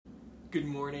Good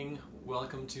morning.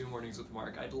 Welcome to Mornings with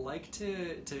Mark. I'd like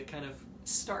to kind of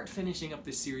start finishing up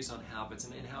this series on habits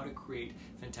and how to create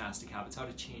fantastic habits, how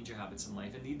to change your habits in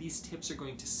life. And these tips are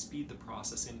going to speed the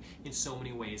process in so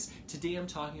many ways. Today I'm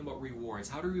talking about rewards,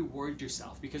 how to reward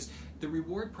yourself, because the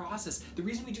reward process, the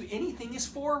reason we do anything is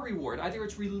for a reward. Either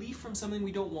it's relief from something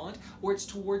we don't want or it's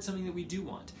towards something that we do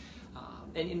want.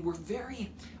 And we're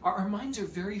our minds are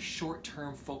very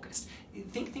short-term focused.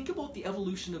 Think about the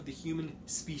evolution of the human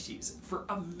species. For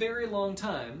a very long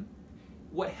time,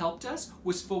 what helped us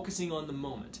was focusing on the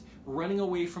moment, running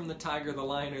away from the tiger, the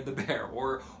lion, or the bear,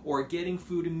 or getting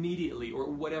food immediately, or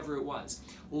whatever it was.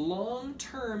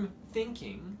 Long-term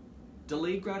thinking,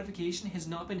 delayed gratification, has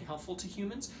not been helpful to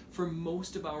humans for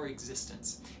most of our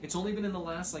existence. It's only been in the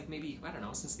last,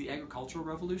 since the agricultural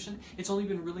revolution, it's only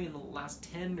been really in the last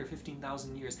 10 or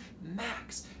 15,000 years,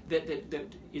 max, that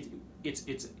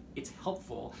it's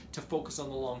helpful to focus on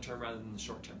the long term rather than the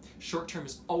short term. Short term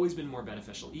has always been more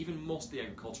beneficial. Even most of the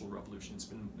agricultural revolution has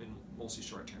been mostly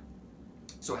short term.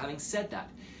 So having said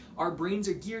that, our brains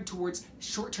are geared towards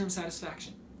short-term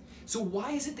satisfaction. So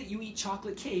why is it that you eat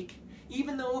chocolate cake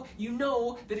even though you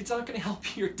know that it's not going to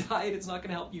help your diet, it's not going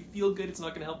to help you feel good, it's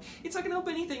not going to help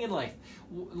anything in life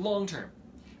long term?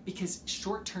 Because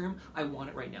short term, I want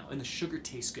it right now, and the sugar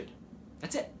tastes good.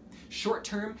 That's it. Short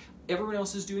term, everyone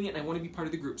else is doing it, and I want to be part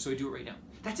of the group, so I do it right now.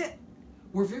 That's it.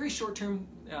 We're very short-term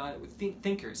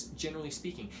thinkers, generally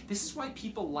speaking. This is why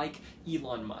people like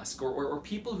Elon Musk or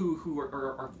people who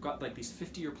are got like these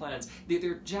 50-year plans.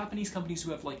 They're Japanese companies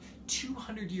who have like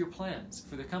 200-year plans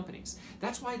for their companies.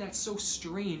 That's why that's so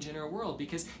strange in our world,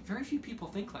 because very few people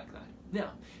think like that.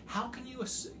 Now, how can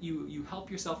you help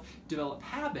yourself develop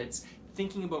habits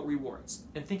thinking about rewards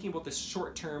and thinking about this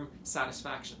short-term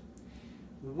satisfaction?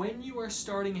 When you are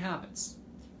starting habits,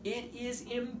 it is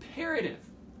imperative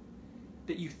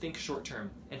that you think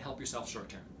short-term and help yourself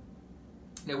short-term.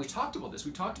 Now, we've talked about this.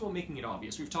 We've talked about making it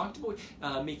obvious. We've talked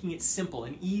about making it simple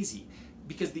and easy,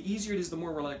 because the easier it is, the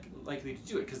more we're likely to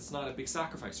do it, because it's not a big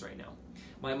sacrifice right now.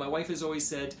 My wife has always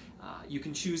said, you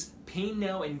can choose pain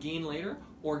now and gain later,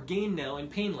 or gain now and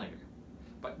pain later.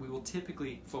 But we will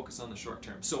typically focus on the short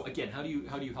term. So again, how do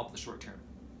you help the short term?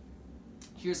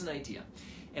 Here's an idea.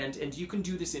 And you can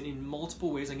do this in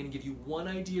multiple ways. I'm going to give you one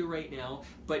idea right now,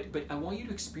 but I want you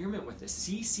to experiment with this.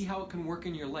 See how it can work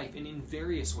in your life and in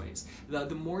various ways.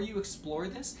 The more you explore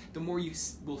this, the more you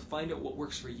will find out what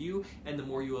works for you, and the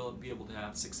more you will be able to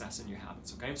have success in your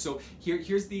habits. Okay? So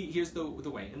here's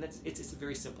the way, and it's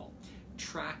very simple.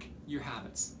 Track your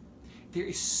habits. There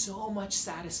is so much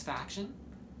satisfaction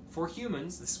for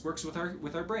humans. This works with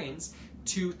our brains,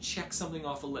 to check something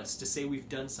off a list, to say we've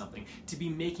done something, to be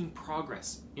making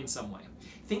progress in some way.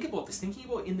 Think about this, thinking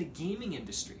about in the gaming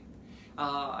industry,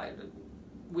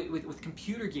 with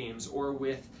computer games, or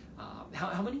with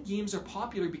how many games are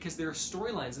popular because there are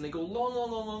storylines and they go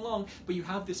long, but you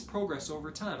have this progress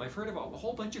over time. I've heard about a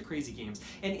whole bunch of crazy games,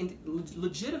 and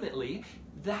legitimately,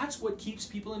 that's what keeps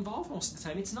people involved most of the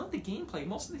time. It's not the gameplay.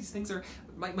 Most of these things are,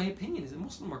 my opinion is that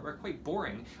most of them are quite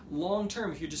boring long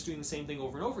term if you're just doing the same thing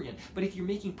over and over again. But if you're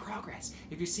making progress,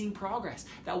 if you're seeing progress,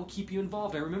 that will keep you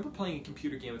involved. I remember playing a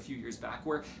computer game a few years back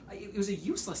where it was a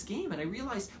useless game, and I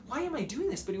realized, why am I doing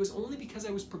this? But it was only because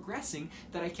I was progressing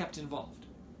that I kept involved,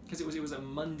 because it was a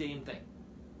mundane thing.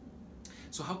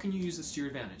 So how can you use this to your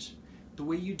advantage? The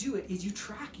way you do it is you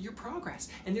track your progress.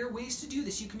 And there are ways to do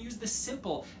this. You can use the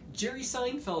simple Jerry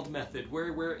Seinfeld method,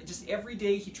 where just every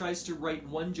day he tries to write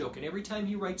one joke, and every time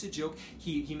he writes a joke,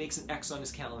 he makes an X on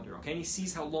his calendar, okay? And he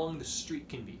sees how long the streak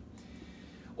can be.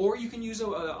 Or you can use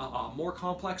a more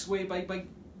complex way by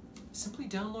simply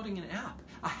downloading an app,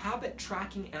 a habit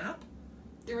tracking app.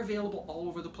 They're available all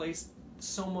over the place.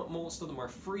 Most of them are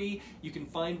free. You can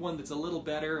find one that's a little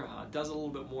better, does a little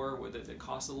bit more, that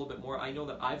costs a little bit more. I know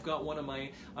that I've got one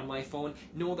on my phone.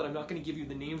 Know that I'm not going to give you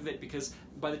the name of it, because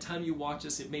by the time you watch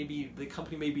this, the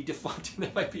company may be defunct, and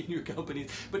there might be new companies.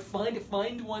 But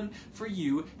find one for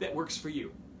you that works for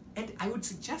you. And I would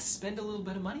suggest spend a little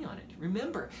bit of money on it.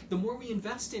 Remember, the more we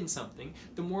invest in something,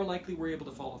 the more likely we're able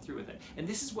to follow through with it. And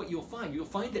this is what you'll find. You'll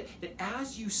find that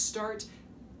as you start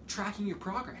tracking your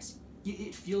progress,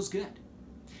 it feels good.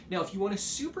 Now, if you want to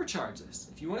supercharge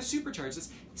this,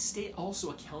 stay also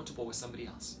accountable with somebody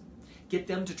else. Get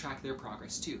them to track their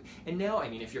progress too. And now,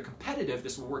 if you're competitive,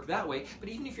 this will work that way, but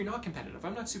even if you're not competitive,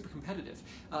 I'm not super competitive,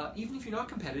 even if you're not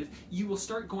competitive, you will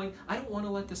start going, I don't want to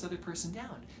let this other person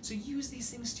down. So use these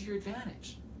things to your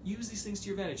advantage.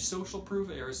 Social proof,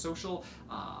 or social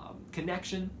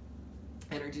connection.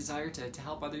 and our desire to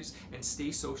help others and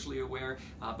stay socially aware,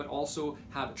 but also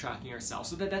habit tracking ourselves.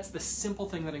 So that's the simple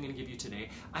thing that I'm going to give you today.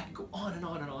 I could go on and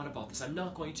on and on about this. I'm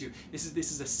not going to. This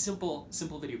is a simple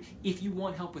video. If you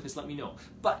want help with this, let me know.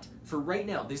 But for right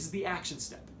now, this is the action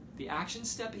step. The action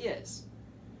step is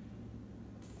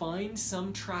find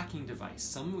some tracking device,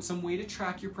 some way to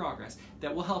track your progress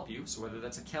that will help you. So whether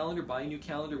that's a calendar, buy a new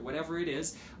calendar, whatever it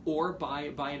is, or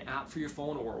buy an app for your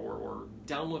phone, or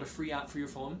download a free app for your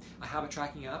phone, a habit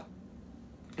tracking app,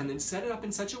 and then set it up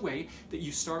in such a way that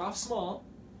you start off small.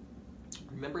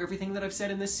 Remember everything that I've said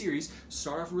in this series,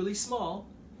 start off really small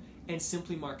and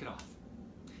simply mark it off.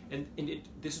 And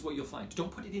this is what you'll find.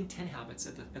 Don't put it in 10 habits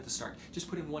at the start. Just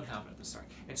put in 1 habit at the start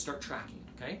and start tracking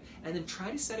it, okay? And then try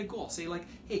to set a goal. Say like,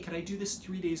 hey, can I do this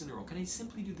 3 days in a row? Can I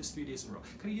simply do this 3 days in a row?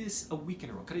 Can I do this a week in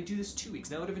a row? Can I do this 2 weeks?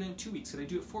 Now that I've been in 2 weeks, can I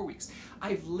do it 4 weeks?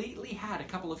 I've lately had a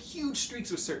couple of huge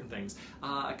streaks with certain things.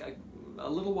 A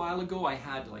little while ago, I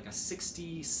had like a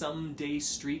 60-some day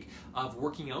streak of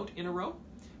working out in a row,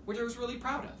 which I was really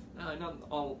proud of. Not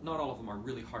all of them are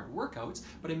really hard workouts,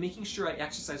 but I'm making sure I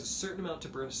exercise a certain amount to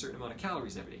burn a certain amount of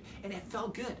calories every day. And it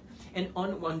felt good. And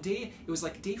on one day, it was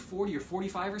like day 40 or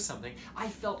 45 or something, I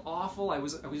felt awful. I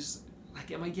was like,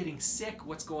 am I getting sick?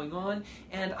 What's going on?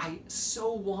 And I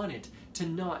so wanted to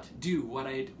not do what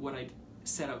I'd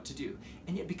set out to do.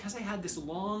 And yet because I had this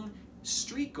long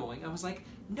streak going, I was like,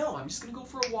 no, I'm just going to go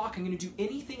for a walk. I'm going to do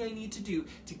anything I need to do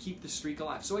to keep the streak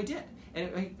alive. So I did.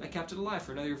 And I kept it alive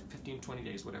for another 15, 20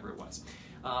 days, whatever it was.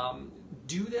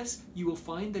 Do this, you will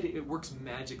find that it works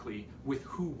magically with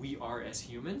who we are as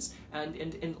humans.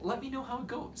 And let me know how it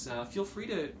goes. Feel free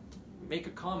to make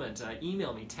a comment,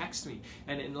 email me, text me,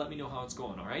 and let me know how it's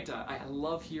going, all right? I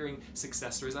love hearing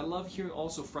success stories. I love hearing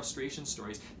also frustration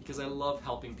stories because I love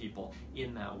helping people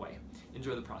in that way.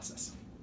 Enjoy the process.